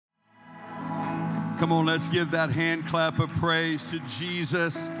Come on, let's give that hand clap of praise to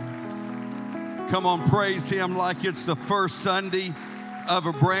Jesus. Come on, praise Him like it's the first Sunday of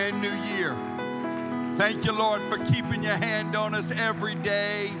a brand new year. Thank you, Lord, for keeping your hand on us every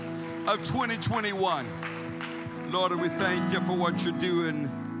day of 2021. Lord, and we thank you for what you're doing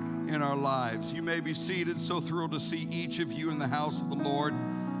in our lives. You may be seated. So thrilled to see each of you in the house of the Lord.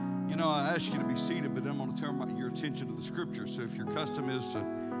 You know, I ask you to be seated, but I'm going to turn your attention to the Scripture. So if your custom is to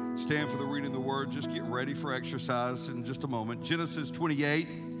stand for the reading of the Word, just get ready for exercise in just a moment. Genesis 28,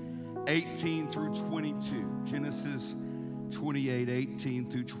 18 through 22. Genesis 28, 18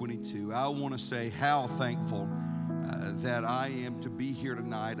 through 22. I want to say how thankful that I am to be here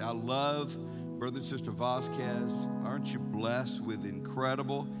tonight. I love Brother and Sister Vasquez. Aren't you blessed with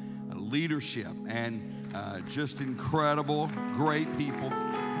incredible leadership and just incredible, great people?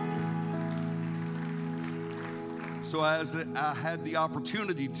 So as I had the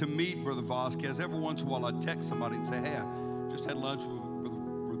opportunity to meet Brother Vasquez, every once in a while I'd text somebody and say, hey, I just had lunch with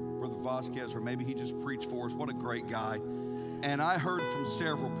Brother Vasquez, or maybe he just preached for us. What a great guy. And I heard from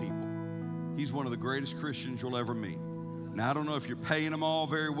several people, he's one of the greatest Christians you'll ever meet. Now, I don't know if you're paying them all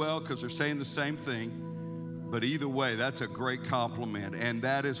very well because they're saying the same thing, but either way, that's a great compliment. And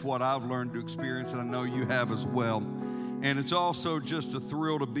that is what I've learned to experience, and I know you have as well. And it's also just a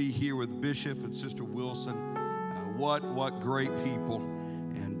thrill to be here with Bishop and Sister Wilson. What great people,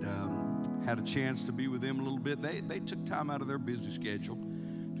 and had a chance to be with them a little bit. They took time out of their busy schedule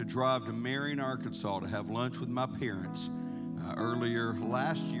to drive to Marion, Arkansas to have lunch with my parents earlier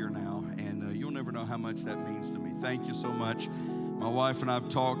last year now, and you'll never know how much that means to me. Thank you so much. My wife and I have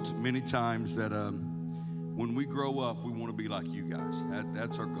talked many times that when we grow up, we want to be like you guys.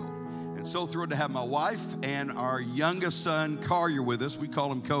 That's our goal. And so thrilled to have my wife and our youngest son, Collier, with us. We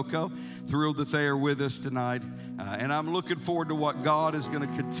call him Coco. Thrilled that they are with us tonight. And I'm looking forward to what God is going to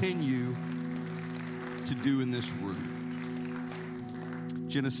continue to do in this room.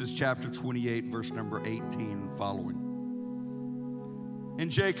 Genesis chapter 28, verse number 18 and following. And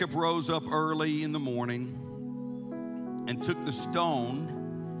Jacob rose up early in the morning and took the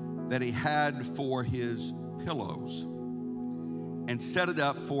stone that he had for his pillows and set it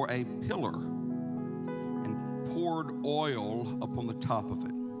up for a pillar and poured oil upon the top of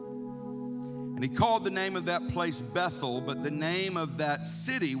it. And he called the name of that place Bethel, but the name of that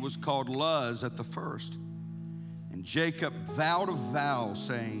city was called Luz at the first. And Jacob vowed a vow,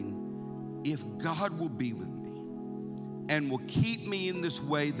 saying, if God will be with me and will keep me in this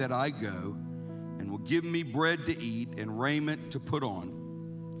way that I go, and will give me bread to eat and raiment to put on,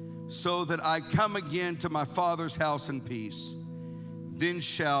 so that I come again to my father's house in peace, then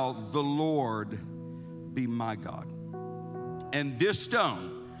shall the Lord be my God. And this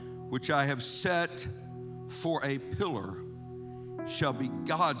stone, which I have set for a pillar, shall be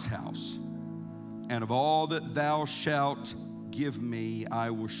God's house. And of all that thou shalt give me, I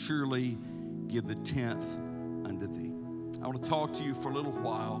will surely give the 10th unto thee. I want to talk to you for a little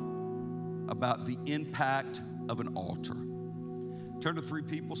while about the impact of an altar. Turn to three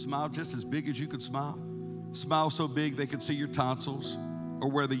people, smile just as big as you could smile. Smile so big they could see your tonsils or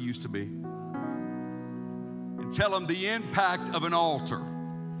where they used to be. And tell them the impact of an altar.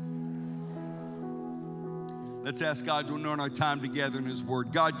 Let's ask God to anoint our time together in His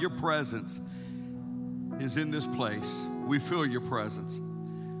Word. God, your presence is in this place. We feel your presence.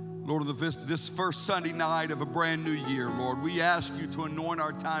 Lord, this first Sunday night of a brand new year, Lord, we ask you to anoint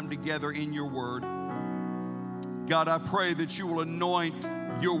our time together in your Word. God, I pray that you will anoint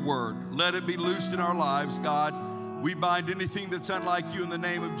your Word. Let it be loosed in our lives, God. We bind anything that's unlike you in the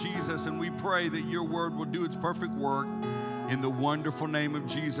name of Jesus, and we pray that your Word will do its perfect work. In the wonderful name of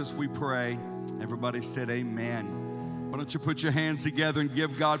Jesus, we pray. Everybody said amen. Why don't you put your hands together and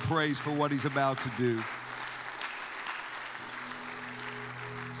give God praise for what He's about to do.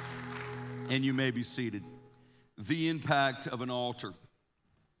 And you may be seated. The impact of an altar.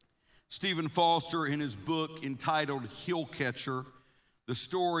 Stephen Foster, in his book entitled Hill Catcher, the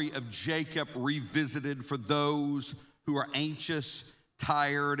story of Jacob revisited for those who are anxious,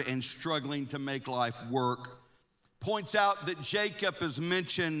 tired, and struggling to make life work, points out that Jacob is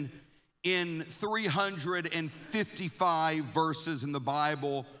mentioned in 355 verses in the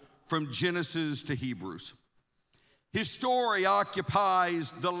Bible from Genesis to Hebrews. His story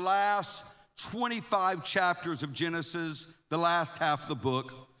occupies the last 25 chapters of Genesis, the last half of the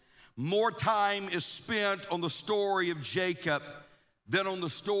book. More time is spent on the story of Jacob than on the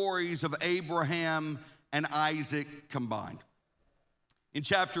stories of Abraham and Isaac combined. In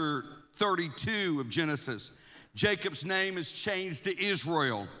chapter 32 of Genesis, Jacob's name is changed to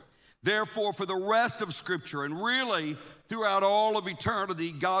Israel. Therefore, for the rest of Scripture, and really throughout all of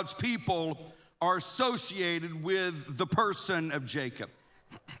eternity, God's people are associated with the person of Jacob.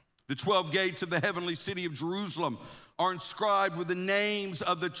 The 12 gates of the heavenly city of Jerusalem are inscribed with the names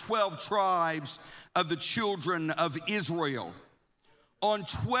of the 12 tribes of the children of Israel. On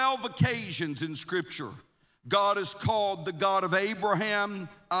 12 occasions in Scripture, God is called the God of Abraham,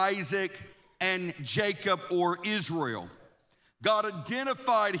 Isaac, and Jacob, or Israel. God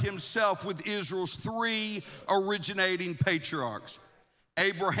identified himself with Israel's three originating patriarchs.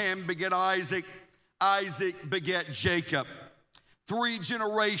 Abraham begat Isaac, Isaac begat Jacob. 3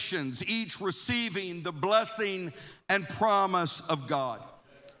 generations, each receiving the blessing and promise of God.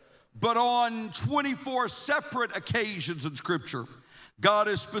 But on 24 separate occasions in Scripture, God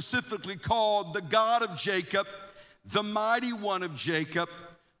is specifically called the God of Jacob, the mighty one of Jacob,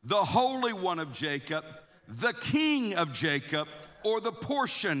 the Holy One of Jacob, the King of Jacob, or the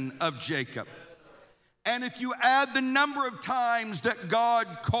portion of Jacob. And if you add the number of times that God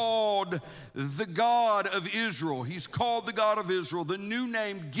called the God of Israel, he's called the God of Israel, the new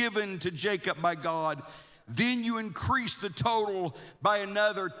name given to Jacob by God, then you increase the total by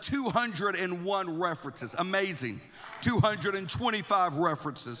another 201 references. Amazing. 225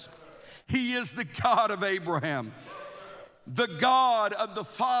 references. He is the God of Abraham, the God of the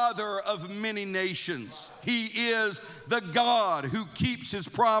father of many nations. He is the God who keeps his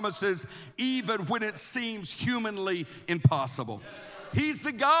promises even when it seems humanly impossible. He's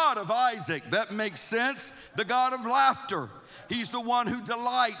the God of Isaac. That makes sense. The God of laughter. He's the one who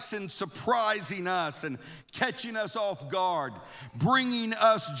delights in surprising us and catching us off guard, bringing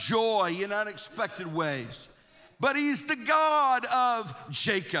us joy in unexpected ways. But he's the God of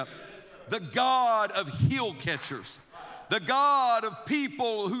Jacob, the God of heel catchers, the God of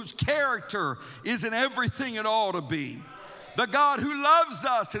people whose character isn't everything it ought to be, the God who loves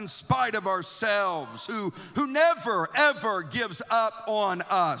us in spite of ourselves, who never, ever gives up on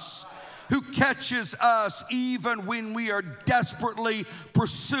us, who catches us even when we are desperately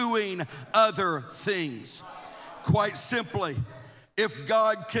pursuing other things. Quite simply, if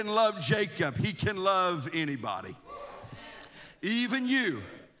God can love Jacob, he can love anybody. Even you,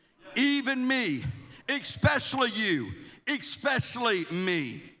 even me, especially you, especially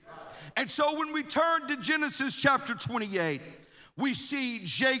me. And so when we turn to Genesis chapter 28, we see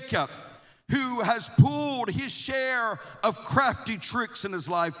Jacob, who has pulled his share of crafty tricks in his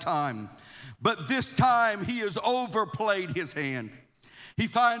lifetime. But this time he has overplayed his hand. He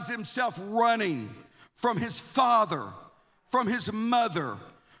finds himself running from his father, from his mother,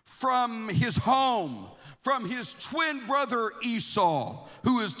 from his home, from his twin brother Esau,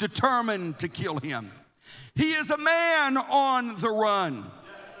 who is determined to kill him. He is a man on the run.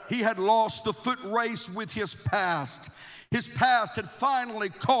 He had lost the foot race with his past. His past had finally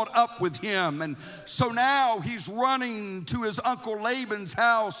caught up with him, and so now he's running to his uncle Laban's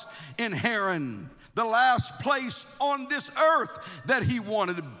house in Haran, the last place on this earth that he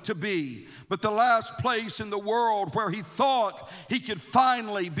wanted to be, but the last place in the world where he thought he could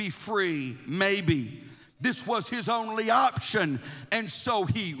finally be free. Maybe this was his only option, and so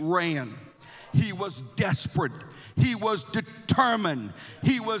he ran. He was desperate. He was determined.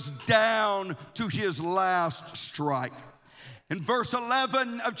 He was down to his last strike. And verse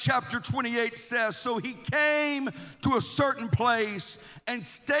 11 of chapter 28 says, so he came to a certain place and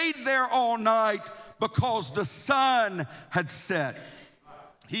stayed there all night because the sun had set.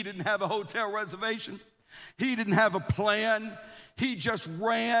 He didn't have a hotel reservation. He didn't have a plan. He just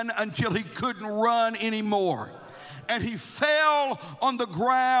ran until he couldn't run anymore. And he fell on the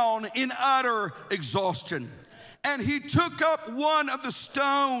ground in utter exhaustion. And he took up one of the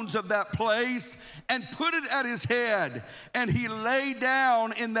stones of that place and put it at his head, and he lay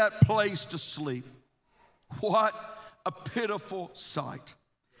down in that place to sleep. What a pitiful sight.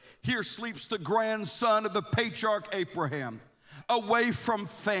 Here sleeps the grandson of the patriarch Abraham, away from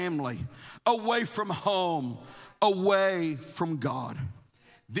family, away from home, away from God.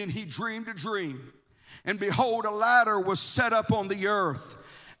 Then he dreamed a dream, and behold, a ladder was set up on the earth,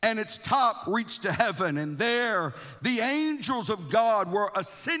 and its top reached to heaven, and there the angels of God were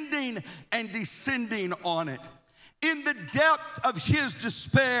ascending and descending on it. In the depth of his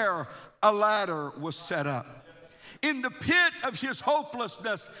despair, a ladder was set up. In the pit of his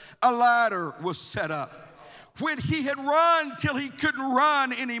hopelessness, a ladder was set up. When he had run till he couldn't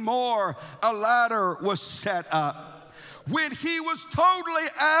run anymore, a ladder was set up. When he was totally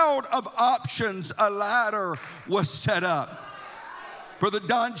out of options, a ladder was set up. Brother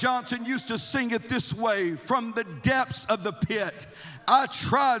Don Johnson used to sing it this way, from the depths of the pit, I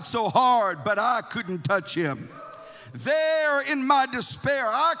tried so hard, but I couldn't touch him. There in my despair,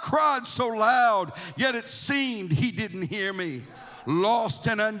 I cried so loud, yet it seemed he didn't hear me. lost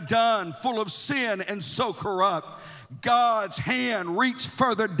and undone, full of sin and so corrupt. God's hand reached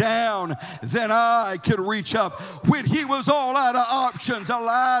further down than I could reach up. When he was all out of options, a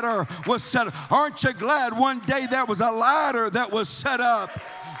ladder was set up. Aren't you glad one day there was a ladder that was set up?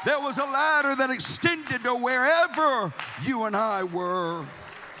 There was a ladder that extended to wherever you and I were.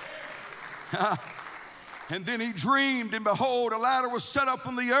 And then he dreamed, and behold, a ladder was set up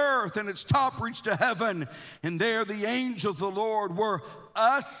on the earth, and its top reached to heaven. And there the angels of the Lord were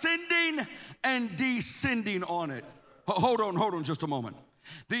ascending and descending on it. Hold on just a moment.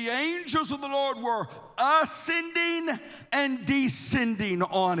 The angels of the Lord were ascending and descending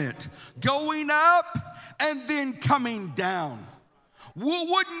on it, going up and then coming down. Well,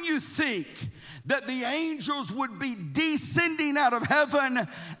 wouldn't you think that the angels would be descending out of heaven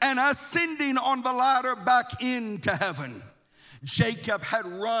and ascending on the ladder back into heaven? Jacob had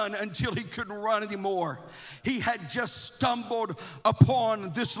run until he couldn't run anymore. He had just stumbled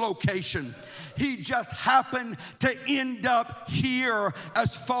upon this location. He just happened to end up here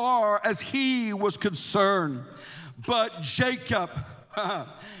as far as he was concerned. But Jacob,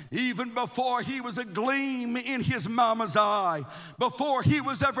 even before he was a gleam in his mama's eye, before he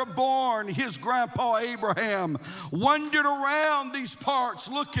was ever born, his grandpa Abraham wandered around these parts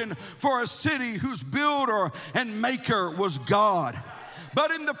looking for a city whose builder and maker was God.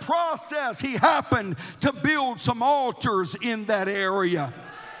 But in the process, he happened to build some altars in that area.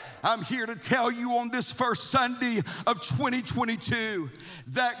 I'm here to tell you on this first Sunday of 2022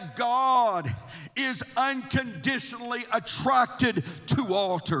 that God is unconditionally attracted to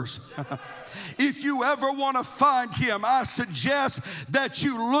altars. If you ever want to find him, I suggest that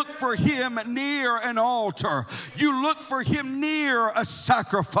you look for him near an altar. You look for him near a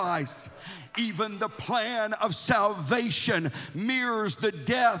sacrifice. Even the plan of salvation mirrors the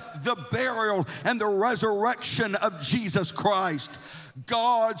death, the burial, and the resurrection of Jesus Christ.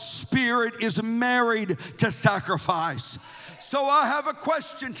 God's Spirit is married to sacrifice. So I have a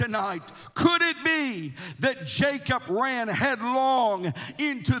question tonight. Could it be that Jacob ran headlong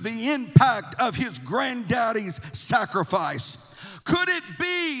into the impact of his granddaddy's sacrifice? Could it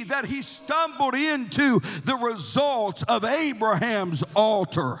be that he stumbled into the results of Abraham's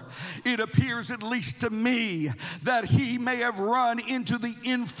altar? It appears, at least to me, that he may have run into the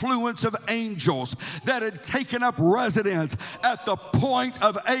influence of angels that had taken up residence at the point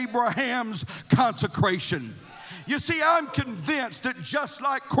of Abraham's consecration. You see, I'm convinced that just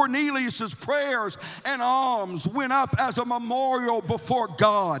like Cornelius' prayers and alms went up as a memorial before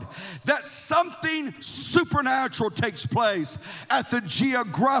God, that something supernatural takes place at the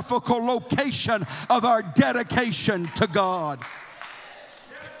geographical location of our dedication to God.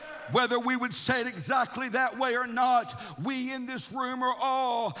 Whether we would say it exactly that way or not, we in this room are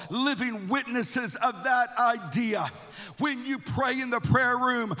all living witnesses of that idea. When you pray in the prayer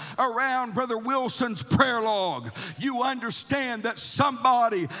room around Brother Wilson's prayer log, you understand that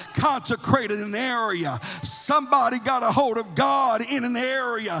somebody consecrated an area. Somebody got a hold of God in an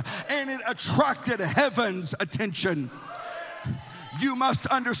area, and it attracted heaven's attention. You must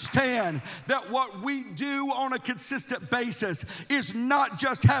understand that what we do on a consistent basis is not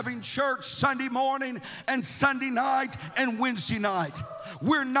just having church Sunday morning and Sunday night and Wednesday night.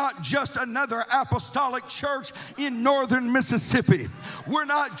 We're not just another apostolic church in northern Mississippi. We're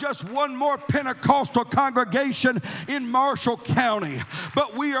not just one more Pentecostal congregation in Marshall County,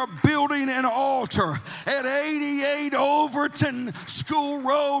 but we are building an altar at 88 Overton School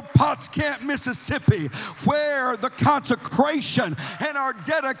Road, Potts Camp, Mississippi, where the consecration and our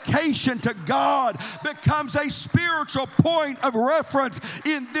dedication to God becomes a spiritual point of reference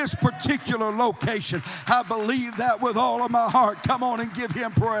in this particular location. I believe that with all of my heart. Come on and give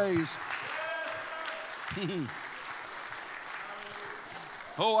him praise.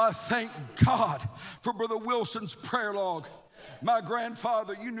 Oh, I thank God for Brother Wilson's prayer log. My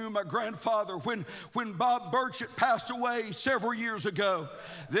grandfather, you knew my grandfather. When Bob Burchett passed away several years ago,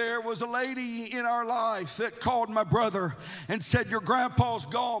 there was a lady in our life that called my brother and said, your grandpa's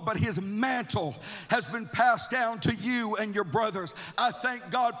gone, but his mantle has been passed down to you and your brothers. I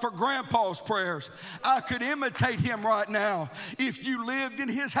thank God for grandpa's prayers. I could imitate him right now. If you lived in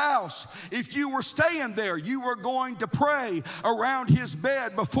his house, if you were staying there, you were going to pray around his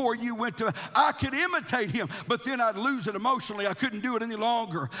bed before you went to. I could imitate him, but then I'd lose it emotionally family. I couldn't do it any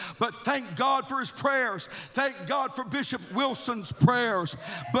longer. But thank God for his prayers. Thank God for Bishop Wilson's prayers.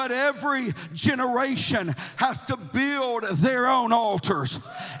 But every generation has to build their own altars.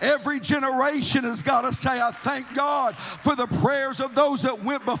 Every generation has got to say, I thank God for the prayers of those that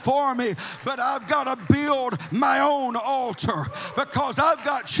went before me, but I've got to build my own altar because I've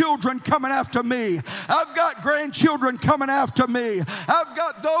got children coming after me. I've got grandchildren coming after me. I've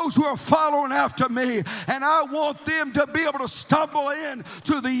got those who are following after me, and I want them to be able to stumble in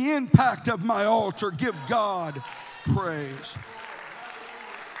to the impact of my altar. Give God praise.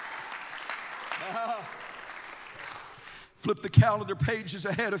 Flip the calendar pages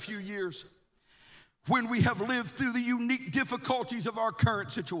ahead a few years. When we have lived through the unique difficulties of our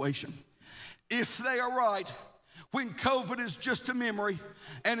current situation, if they are right, when COVID is just a memory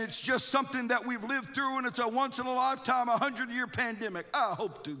and it's just something that we've lived through and it's a once-in-a-lifetime, 100-year pandemic, I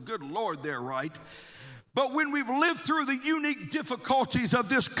hope to good Lord they're right. But when we've lived through the unique difficulties of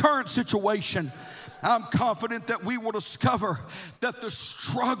this current situation, I'm confident that we will discover that the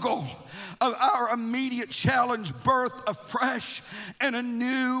struggle of our immediate challenge birthed afresh and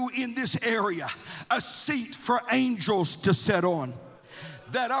anew in this area a seat for angels to sit on.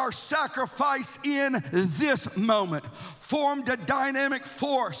 That our sacrifice in this moment formed a dynamic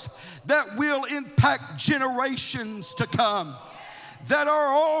force that will impact generations to come. That our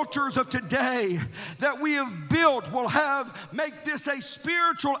altars of today that we have built will make this a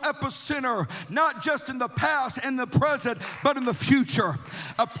spiritual epicenter, not just in the past and the present, but in the future.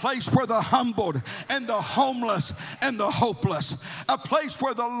 A place where the humbled and the homeless and the hopeless, a place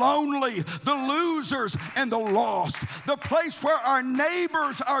where the lonely, the losers and the lost, the place where our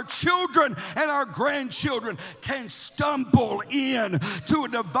neighbors, our children and our grandchildren can stumble in to a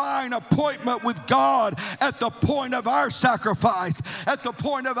divine appointment with God at the point of our sacrifice, at the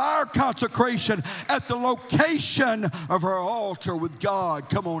point of our consecration, at the location of our altar with God.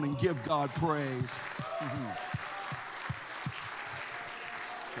 Come on and give God praise.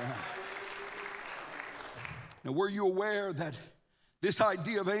 Now, were you aware that this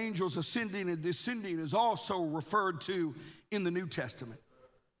idea of angels ascending and descending is also referred to in the New Testament?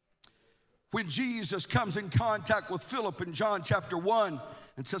 When Jesus comes in contact with Philip in John chapter 1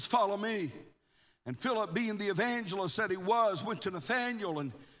 and says, follow me. And Philip, being the evangelist that he was, went to Nathanael,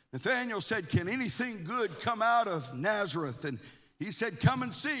 and Nathanael said, can anything good come out of Nazareth? And he said, come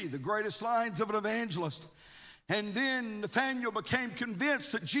and see, the greatest lines of an evangelist. And then Nathanael became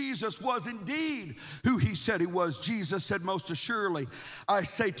convinced that Jesus was indeed who he said he was. Jesus said, most assuredly, I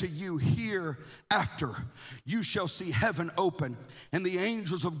say to you, hereafter you shall see heaven open and the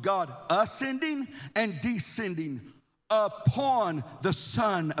angels of God ascending and descending upon the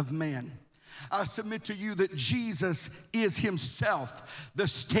Son of Man. I submit to you that Jesus is himself the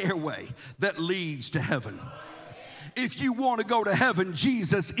stairway that leads to heaven. If you want to go to heaven,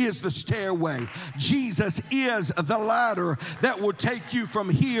 Jesus is the stairway. Jesus is the ladder that will take you from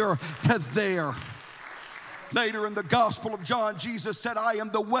here to there. Later in the Gospel of John, Jesus said, I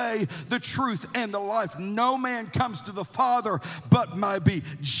am the way, the truth, and the life. No man comes to the Father but by me.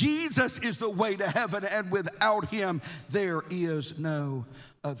 Jesus is the way to heaven, and without him, there is no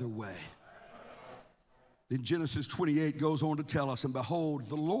other way. Then Genesis 28 goes on to tell us, and behold,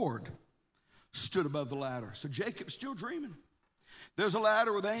 the Lord stood above the ladder. So Jacob's still dreaming. There's a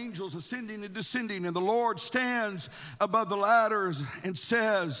ladder with angels ascending and descending, and the Lord stands above the ladders and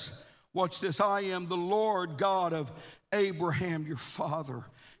says, watch this, I am the Lord God of Abraham, your father,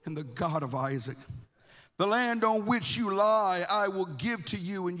 and the God of Isaac. The land on which you lie, I will give to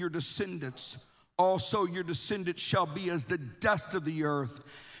you and your descendants. Also your descendants shall be as the dust of the earth.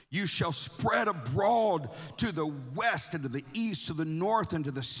 You shall spread abroad to the west and to the east, to the north and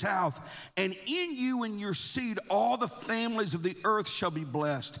to the south. And in you and your seed all the families of the earth shall be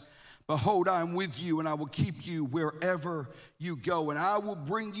blessed. Behold, I am with you, and I will keep you wherever you go. And I will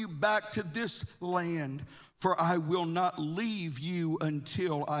bring you back to this land, for I will not leave you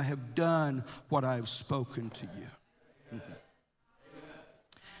until I have done what I have spoken to you.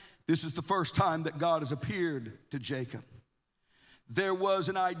 This is the first time that God has appeared to Jacob. There was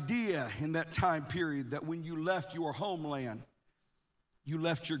an idea in that time period that when you left your homeland, you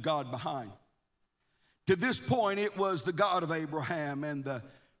left your God behind. To this point, it was the God of Abraham and the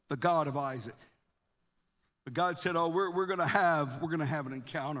God of Isaac. But God said, oh, we're going to have an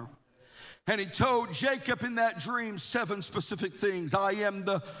encounter. And he told Jacob in that dream 7 specific things. I am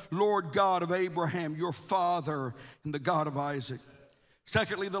the Lord God of Abraham, your father, and the God of Isaac.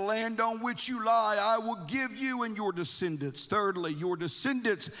 Secondly, the land on which you lie, I will give you and your descendants. Thirdly, your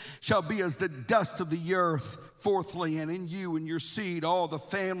descendants shall be as the dust of the earth. Fourthly, and in you and your seed, all the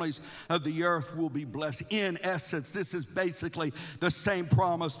families of the earth will be blessed. In essence, this is basically the same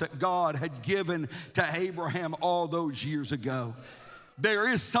promise that God had given to Abraham all those years ago. There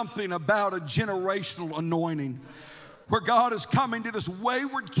is something about a generational anointing where God is coming to this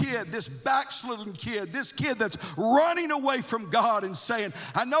wayward kid, this backslidden kid, this kid that's running away from God and saying,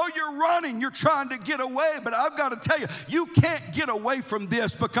 I know you're running, you're trying to get away, but I've got to tell you, you can't get away from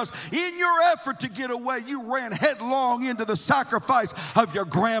this, because in your effort to get away, you ran headlong into the sacrifice of your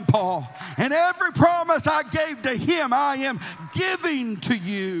grandpa. And every promise I gave to him, I am giving to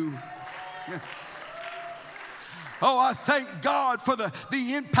you. Oh, I thank God for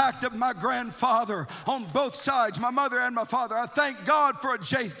the impact of my grandfather on both sides, my mother and my father. I thank God for a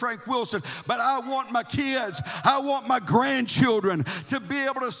J. Frank Wilson, but I want my kids, I want my grandchildren to be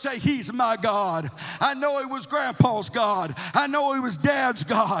able to say, he's my God. I know he was grandpa's God. I know he was dad's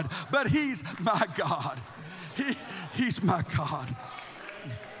God, but he's my God. He's my God.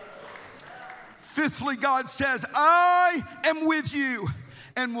 Fifthly, God says, I am with you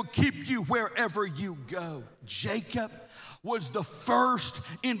and will keep you wherever you go. Jacob was the first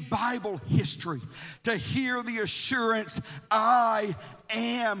in Bible history to hear the assurance, I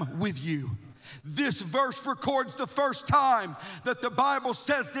am with you. This verse records the first time that the Bible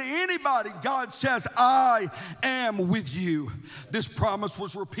says to anybody, God says, I am with you. This promise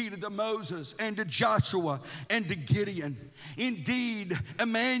was repeated to Moses and to Joshua and to Gideon. Indeed,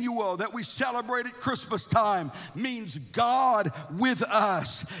 Emmanuel, that we celebrate at Christmas time, means God with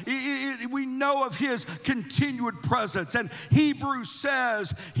us. We know of his continued presence. And Hebrews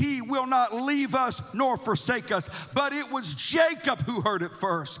says he will not leave us nor forsake us. But it was Jacob who heard it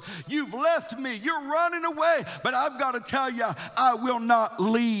first. You've left me. You're running away. But I've got to tell you, I will not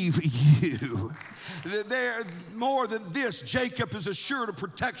leave you. There, more than this, Jacob is assured of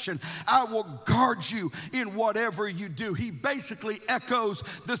protection. I will guard you in whatever you do. He basically echoes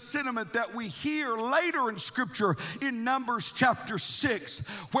the sentiment that we hear later in Scripture in Numbers chapter 6,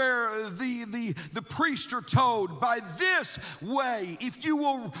 where the priests are told, by this way, if you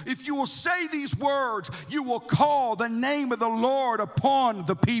will say these words, you will call the name of the Lord upon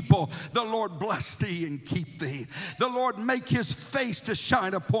the people. The Lord bless thee and keep thee. The Lord make his face to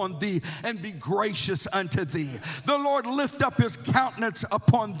shine upon thee and be gracious unto thee. The Lord lift up his countenance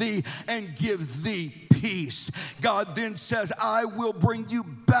upon thee and give thee peace. God then says, I will bring you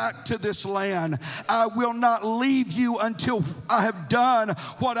back to this land. I will not leave you until I have done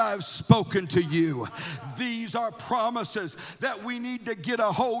what I have spoken to you. These are promises that we need to get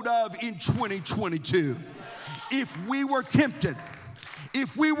a hold of in 2022. If we were tempted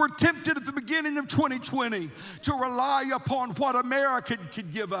at the beginning of 2020 to rely upon what America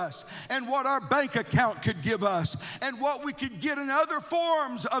could give us and what our bank account could give us and what we could get in other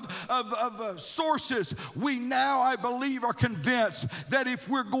forms of sources, we now, I believe, are convinced that if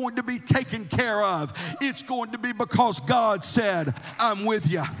we're going to be taken care of, it's going to be because God said, I'm with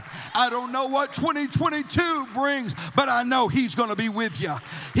you. I don't know what 2022 brings, but I know he's going to be with you.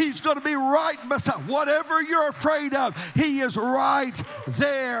 He's going to be right beside whatever you're afraid of. He is right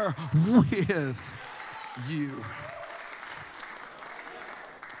there with you.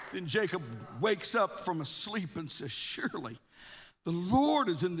 Then Jacob wakes up from a sleep and says, surely the Lord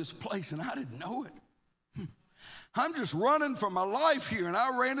is in this place, and I didn't know it. I'm just running for my life here, and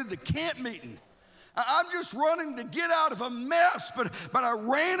I ran into camp meeting. I'm just running to get out of a mess, but I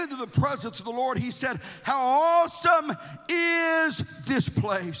ran into the presence of the Lord. He said, how awesome is this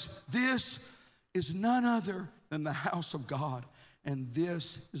place? This is none other than the house of God, and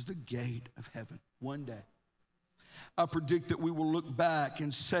this is the gate of heaven. One day, I predict that we will look back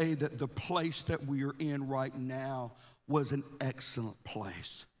and say that the place that we are in right now was an excellent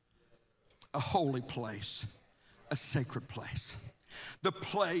place, a holy place, a sacred place. The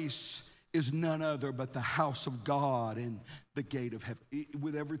place is none other but the house of God and the gate of heaven.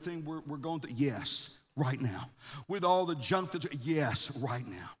 With everything we're going through, yes, right now. With all the junk yes, right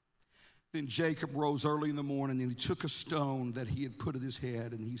now. Then Jacob rose early in the morning and he took a stone that he had put at his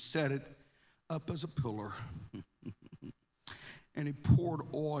head and he set it up as a pillar. And he poured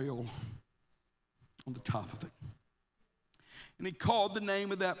oil on the top of it. And he called the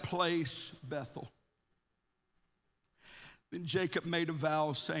name of that place Bethel. Then Jacob made a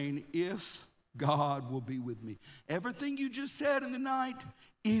vow saying, if God will be with me. Everything you just said in the night,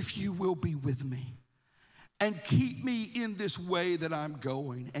 if you will be with me. And keep me in this way that I'm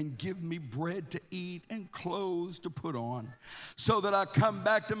going, and give me bread to eat and clothes to put on, so that I come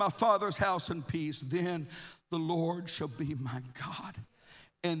back to my father's house in peace. Then the Lord shall be my God,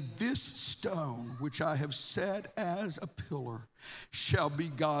 And this stone, which I have set as a pillar, shall be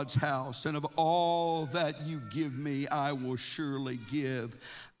God's house. And of all that you give me, I will surely give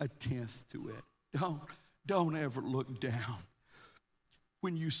a tenth to it. Don't ever look down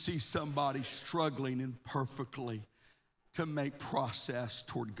when you see somebody struggling imperfectly to make progress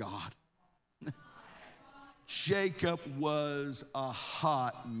toward God. Jacob was a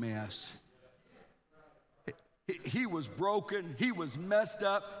hot mess. He was broken. He was messed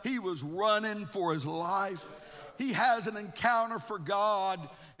up. He was running for his life. He has an encounter for God,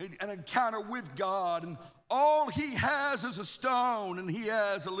 an encounter with God, and all he has is a stone, and he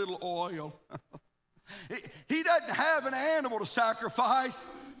has a little oil. He doesn't have an animal to sacrifice.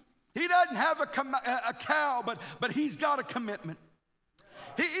 He doesn't have a cow, but he's got a commitment.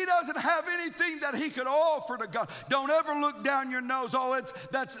 He doesn't have anything that he could offer to God. Don't ever look down your nose. Oh,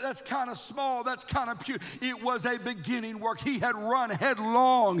 that's kind of small. That's kind of cute. It was a beginning work. He had run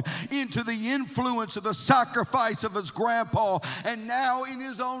headlong into the influence of the sacrifice of his grandpa. And now in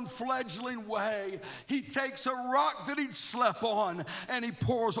his own fledgling way, he takes a rock that he'd slept on and he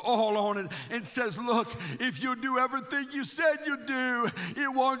pours oil on it and says, look, if you do everything you said you'd do,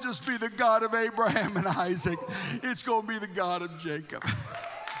 it won't just be the God of Abraham and Isaac. It's going to be the God of Jacob.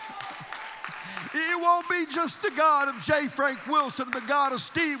 It won't be just the God of J. Frank Wilson, the God of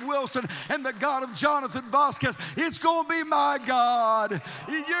Steve Wilson, and the God of Jonathan Vasquez. It's going to be my God.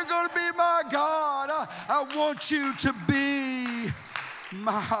 You're going to be my God. I want you to be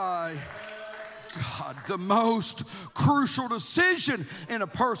my God. The most crucial decision in a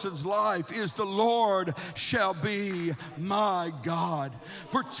person's life is the Lord shall be my God,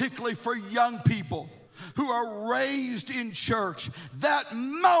 particularly for young people who are raised in church. That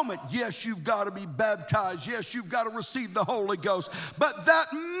moment, yes, you've got to be baptized. Yes, you've got to receive the Holy Ghost. But that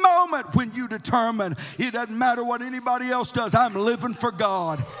moment when you determine it doesn't matter what anybody else does, I'm living for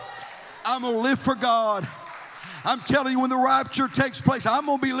God. I'm going to live for God. I'm telling you, when the rapture takes place, I'm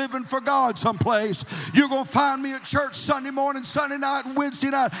going to be living for God someplace. You're going to find me at church Sunday morning, Sunday night, and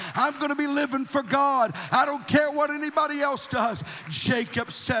Wednesday night. I'm going to be living for God. I don't care what anybody else does.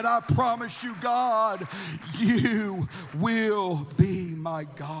 Jacob said, I promise you, God, you will be my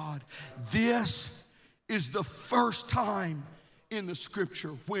God. This is the first time in the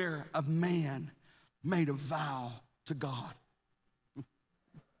scripture where a man made a vow to God.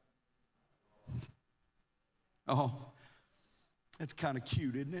 Oh, that's kind of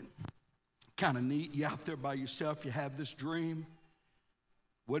cute, isn't it? Kind of neat. You're out there by yourself. You have this dream.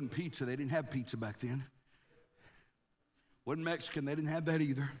 Wasn't pizza. They didn't have pizza back then. Wasn't Mexican. They didn't have that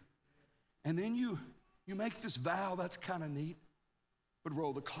either. And then you make this vow. That's kind of neat. But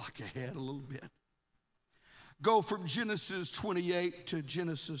roll the clock ahead a little bit. Go from Genesis 28 to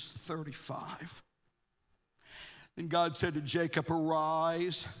Genesis 35. Then God said to Jacob,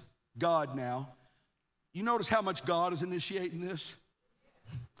 arise. God now. You notice how much God is initiating this?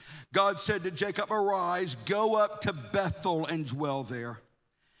 God said to Jacob, arise, go up to Bethel and dwell there,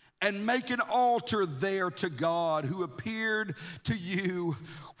 and make an altar there to God who appeared to you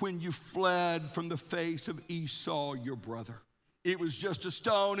when you fled from the face of Esau, your brother. It was just a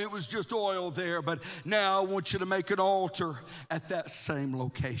stone, it was just oil there, but now I want you to make an altar at that same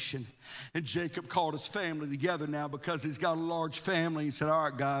location. And Jacob called his family together now because he's got a large family. He said, all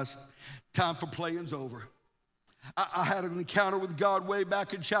right, guys, time for playing's over. I had an encounter with God way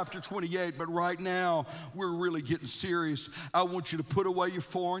back in chapter 28, but right now we're really getting serious. I want you to put away your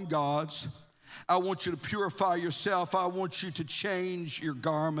foreign gods. I want you to purify yourself. I want you to change your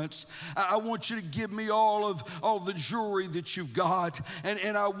garments. I want you to give me all the jewelry that you've got.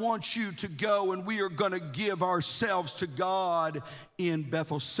 And I want you to go, and we are going to give ourselves to God in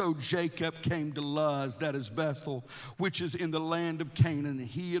Bethel. So Jacob came to Luz, that is Bethel, which is in the land of Canaan.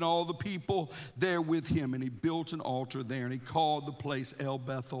 He and all the people there with him, and he built an altar there, and he called the place El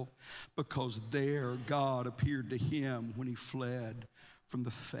Bethel, because there God appeared to him when he fled from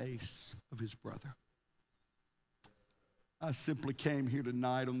the face of his brother. I simply came here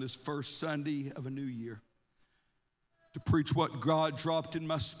tonight on this first Sunday of a new year to preach what God dropped in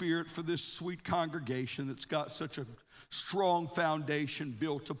my spirit for this sweet congregation that's got such a strong foundation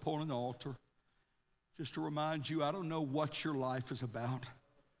built upon an altar. Just to remind you, I don't know what your life is about.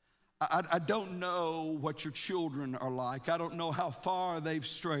 I don't know what your children are like. I don't know how far they've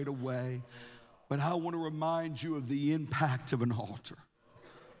strayed away. But I want to remind you of the impact of an altar.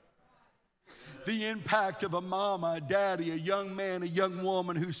 The impact of a mama, a daddy, a young man, a young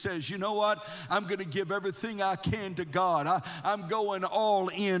woman who says, you know what? I'm going to give everything I can to God. I'm going all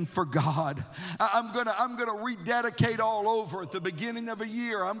in for God. I'm going to rededicate all over at the beginning of a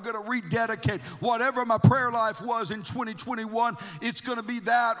year. I'm going to rededicate. Whatever my prayer life was in 2021, it's going to be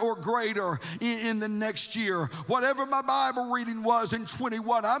that or greater in the next year. Whatever my Bible reading was in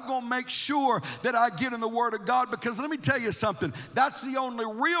 21, I'm going to make sure that I get in the Word of God, because let me tell you something. That's the only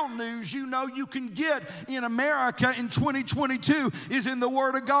real news you can get in America in 2022 is in the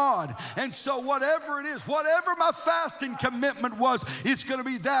Word of God. And so whatever it is, whatever my fasting commitment was, it's going to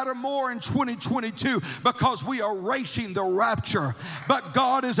be that or more in 2022, because we are racing the rapture. But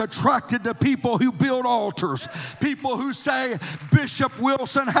God is attracted to people who build altars, people who say, Bishop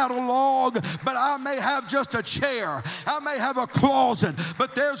Wilson had a log, but I may have just a chair. I may have a closet,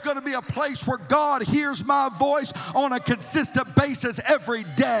 but there's going to be a place where God hears my voice on a consistent basis every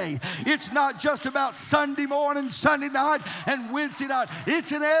day. It's not just about Sunday morning, Sunday night, and Wednesday night.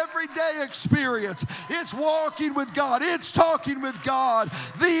 It's an everyday experience. It's walking with God. It's talking with God.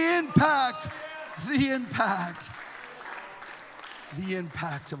 The impact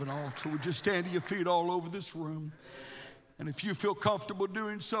of an altar. Would you stand to your feet all over this room? And if you feel comfortable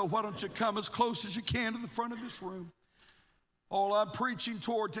doing so, why don't you come as close as you can to the front of this room? All I'm preaching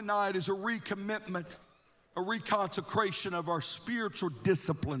toward tonight is a recommitment, a reconsecration of our spiritual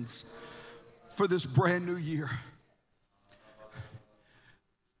disciplines for this brand new year.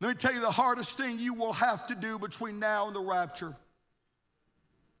 Let me tell you the hardest thing you will have to do between now and the rapture.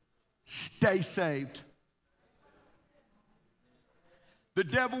 Stay saved. The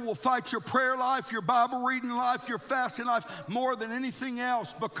devil will fight your prayer life, your Bible reading life, your fasting life more than anything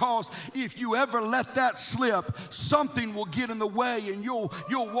else, because if you ever let that slip, something will get in the way and you'll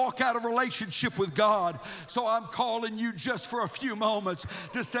walk out of relationship with God. So I'm calling you just for a few moments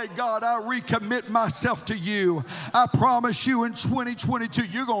to say, God, I recommit myself to you. I promise you in 2022,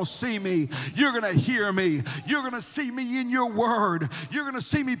 you're going to see me. You're going to hear me. You're going to see me in your word. You're going to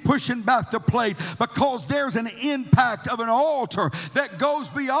see me pushing back the plate, because there's an impact of an altar that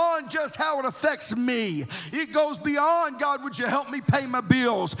goes beyond just how it affects me. It goes beyond, God, would you help me pay my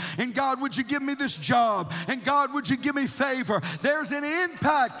bills? And God, would you give me this job? And God, would you give me favor? There's an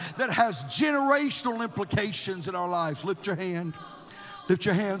impact that has generational implications in our lives. Lift your hand. Lift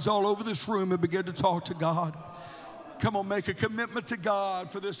your hands all over this room and begin to talk to God. Come on, make a commitment to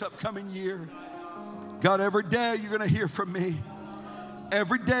God for this upcoming year. God, every day you're going to hear from me.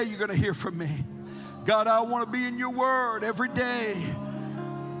 Every day you're going to hear from me. God, I want to be in your word every day.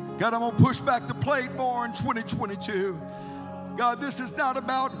 God, I'm going to push back the plate more in 2022. God, this is not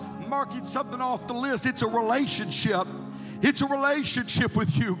about marking something off the list. It's a relationship. It's a relationship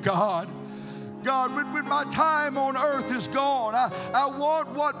with you, God. God, when my time on earth is gone, I want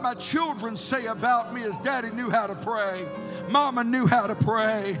what my children say about me is Daddy knew how to pray. Mama knew how to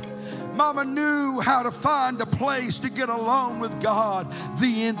pray. Mama knew how to find a place to get alone with God.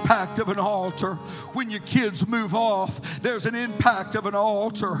 The impact of an altar. When your kids move off, there's an impact of an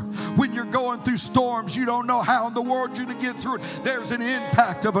altar. When you're going through storms, you don't know how in the world you're going to get through it. There's an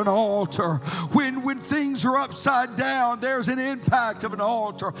impact of an altar. When things are upside down, there's an impact of an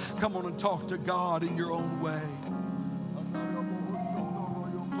altar. Come on and talk to God in your own way.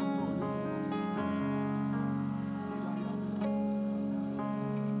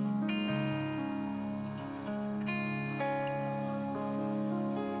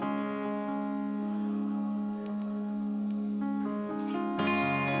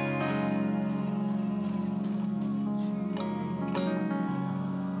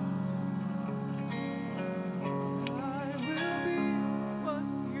 I will be what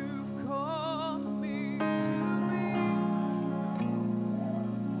you've called me to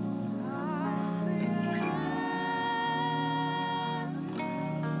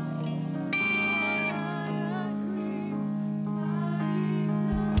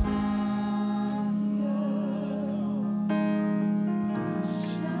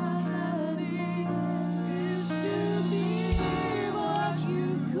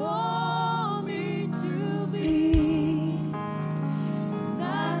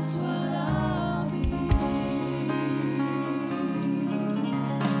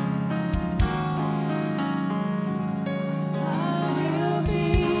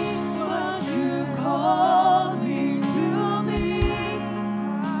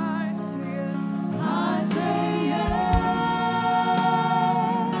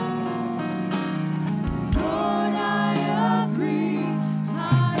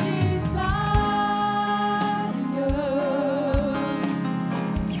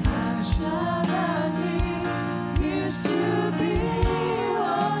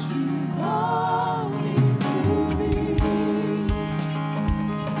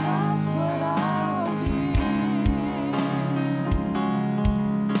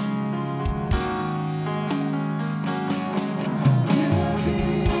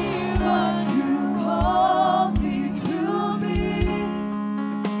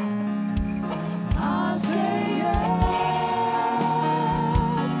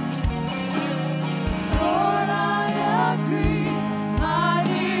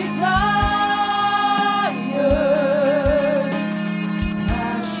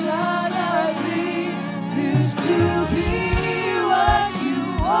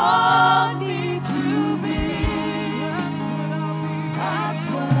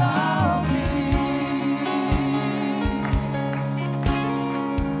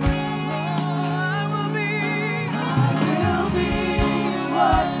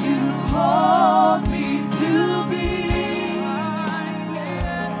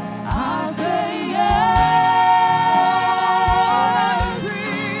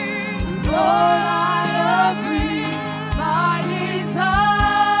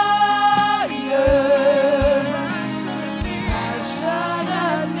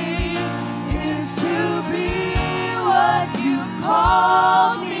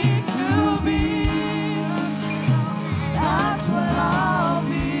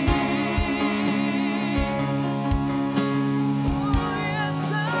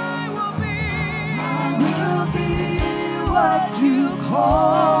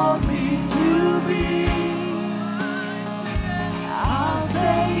called me to be. I'll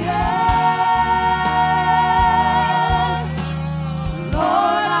say yes.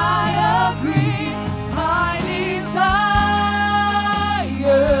 Lord, I agree. My desire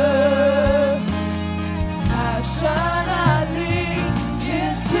passionately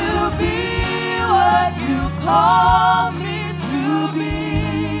is to be what you've called me to be.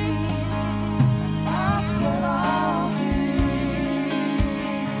 That's what I'll be.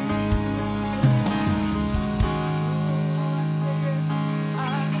 I say yes.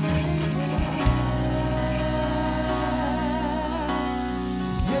 I say yes.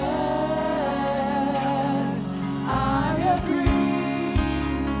 Yes, I agree.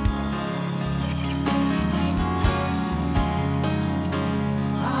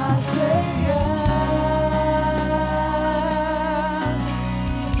 I say yes.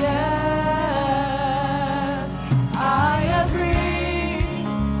 Yes, I agree.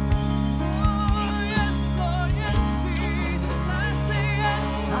 Oh, yes, Lord, yes, Jesus, I say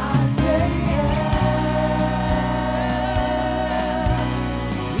yes. I say yes.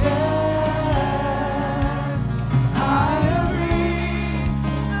 Yes, I agree.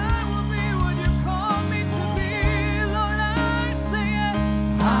 I will be what you call me to be, Lord. I say yes.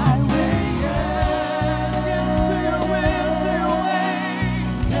 I say yes. Yes to your will, to your way.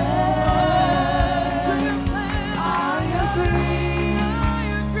 Yes to your plan. I agree. I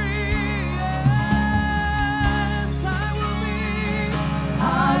agree. Yes, I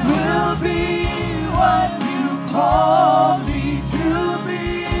will be what you called me to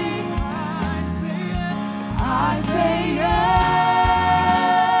be. I say yes. I say yes.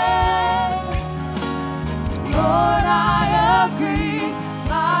 Lord, I agree.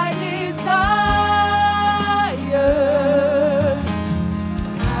 My desire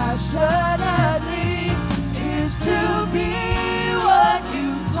passionately is to be what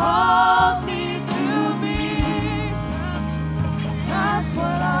you've called me to be. That's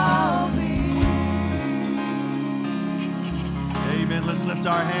what I'll be. Amen. Let's lift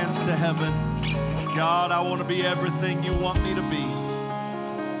our hands to heaven. God, I want to be everything you want me to be.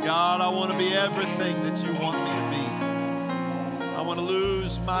 God, I want to be everything that you want me to be. I want to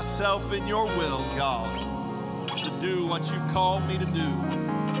lose myself in your will, God, to do what you've called me to do.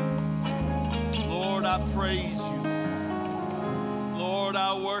 Lord, I praise you. Lord,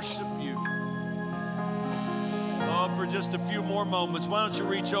 I worship you. Oh, for just a few more moments, why don't you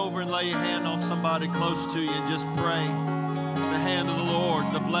reach over and lay your hand on somebody close to you and just pray the hand of the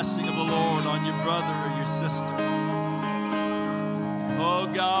Lord, the blessing of the Lord on your brother or your sister. Oh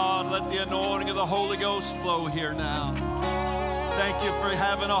God, let the anointing of the Holy Ghost flow here now. Thank you for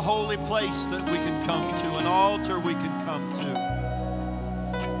having a holy place that we can come to, an altar we can come to.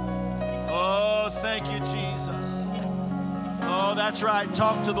 Oh, thank you, Jesus. Oh, that's right.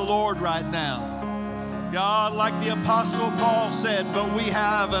 Talk to the Lord right now. God, like the Apostle Paul said, but we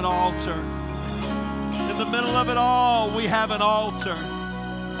have an altar. In the middle of it all, we have an altar.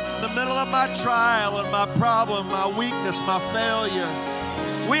 In the middle of my trial and my problem, my weakness, my failure,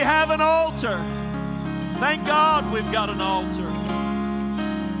 we have an altar. Thank God we've got an altar.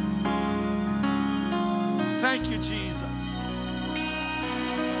 Thank you, Jesus.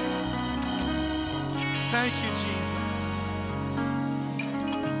 Thank you, Jesus.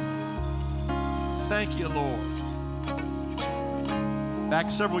 Thank you, Lord. Back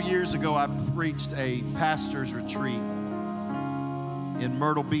several years ago, I preached a pastor's retreat in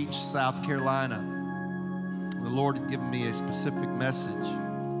Myrtle Beach, South Carolina. The Lord had given me a specific message.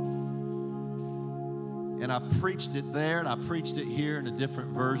 And I preached it there, and I preached it here in a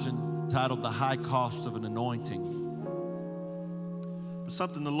different version titled The High Cost of an Anointing. But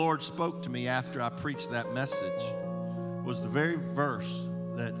something the Lord spoke to me after I preached that message was the very verse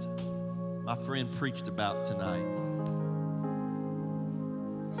that my friend preached about tonight.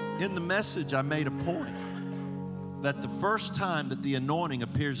 In the message, I made a point that the first time that the anointing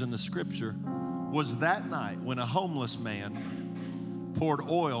appears in the scripture was that night when a homeless man poured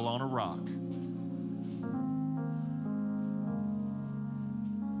oil on a rock.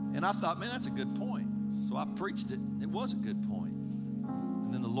 And I thought, man, that's a good point. So I preached it. It was a good point.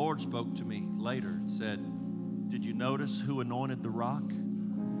 And then the Lord spoke to me later and said, did you notice who anointed the rock?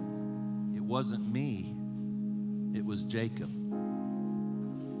 It wasn't me. It was Jacob.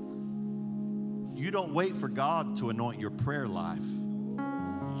 You don't wait for God to anoint your prayer life.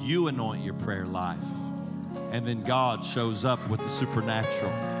 You anoint your prayer life. And then God shows up with the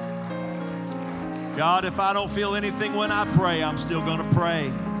supernatural. God, if I don't feel anything when I pray, I'm still going to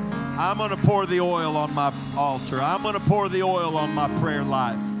pray. I'm going to pour the oil on my altar. I'm going to pour the oil on my prayer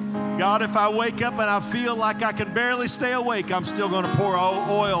life. God, if I wake up and I feel like I can barely stay awake, I'm still going to pour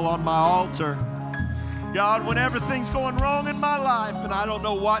oil on my altar. God, when everything's going wrong in my life and I don't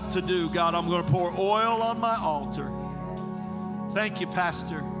know what to do, God, I'm going to pour oil on my altar. Thank you,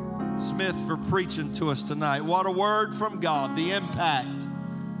 Pastor Smith, for preaching to us tonight. What a word from God, the impact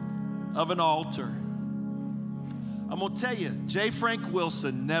of an altar. I'm going to tell you, J. Frank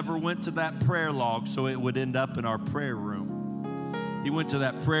Wilson never went to that prayer log so it would end up in our prayer room. He went to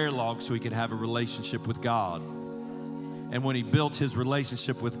that prayer log so he could have a relationship with God. And when he built his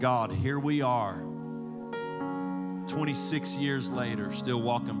relationship with God, here we are, 26 years later, still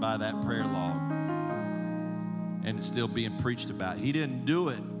walking by that prayer log. And it's still being preached about. He didn't do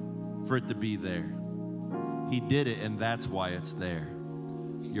it for it to be there. He did it, and that's why it's there.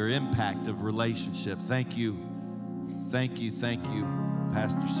 Your impact of relationship. Thank you,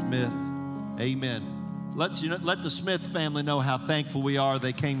 Pastor Smith. Amen. Let the Smith family know how thankful we are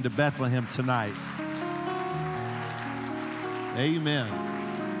they came to Bethlehem tonight. Amen.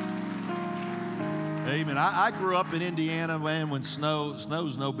 Amen. I grew up in Indiana, man, when snow's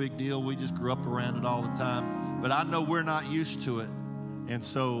no big deal. We just grew up around it all the time. But I know we're not used to it. And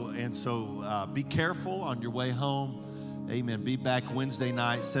so be careful on your way home. Amen. Be back Wednesday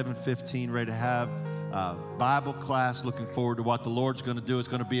night, 7:15, ready to have Bible class. Looking forward to what the Lord's going to do. It's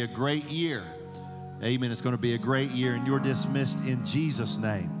going to be a great year. Amen. It's going to be a great year, and you're dismissed in Jesus'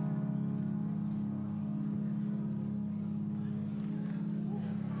 name.